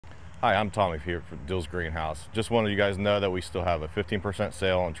Hi, I'm Tommy here for Dill's Greenhouse. Just wanted you guys to know that we still have a 15%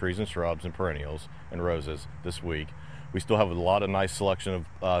 sale on trees and shrubs and perennials and roses this week. We still have a lot of nice selection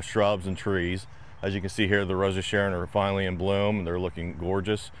of shrubs and trees. As you can see here, the roses Sharon are finally in bloom and they're looking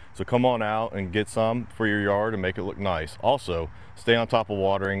gorgeous. So come on out and get some for your yard and make it look nice. Also, stay on top of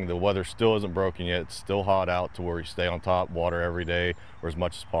watering. The weather still isn't broken yet. It's still hot out to where you stay on top, water every day or as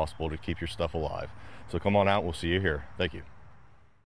much as possible to keep your stuff alive. So come on out, we'll see you here. Thank you.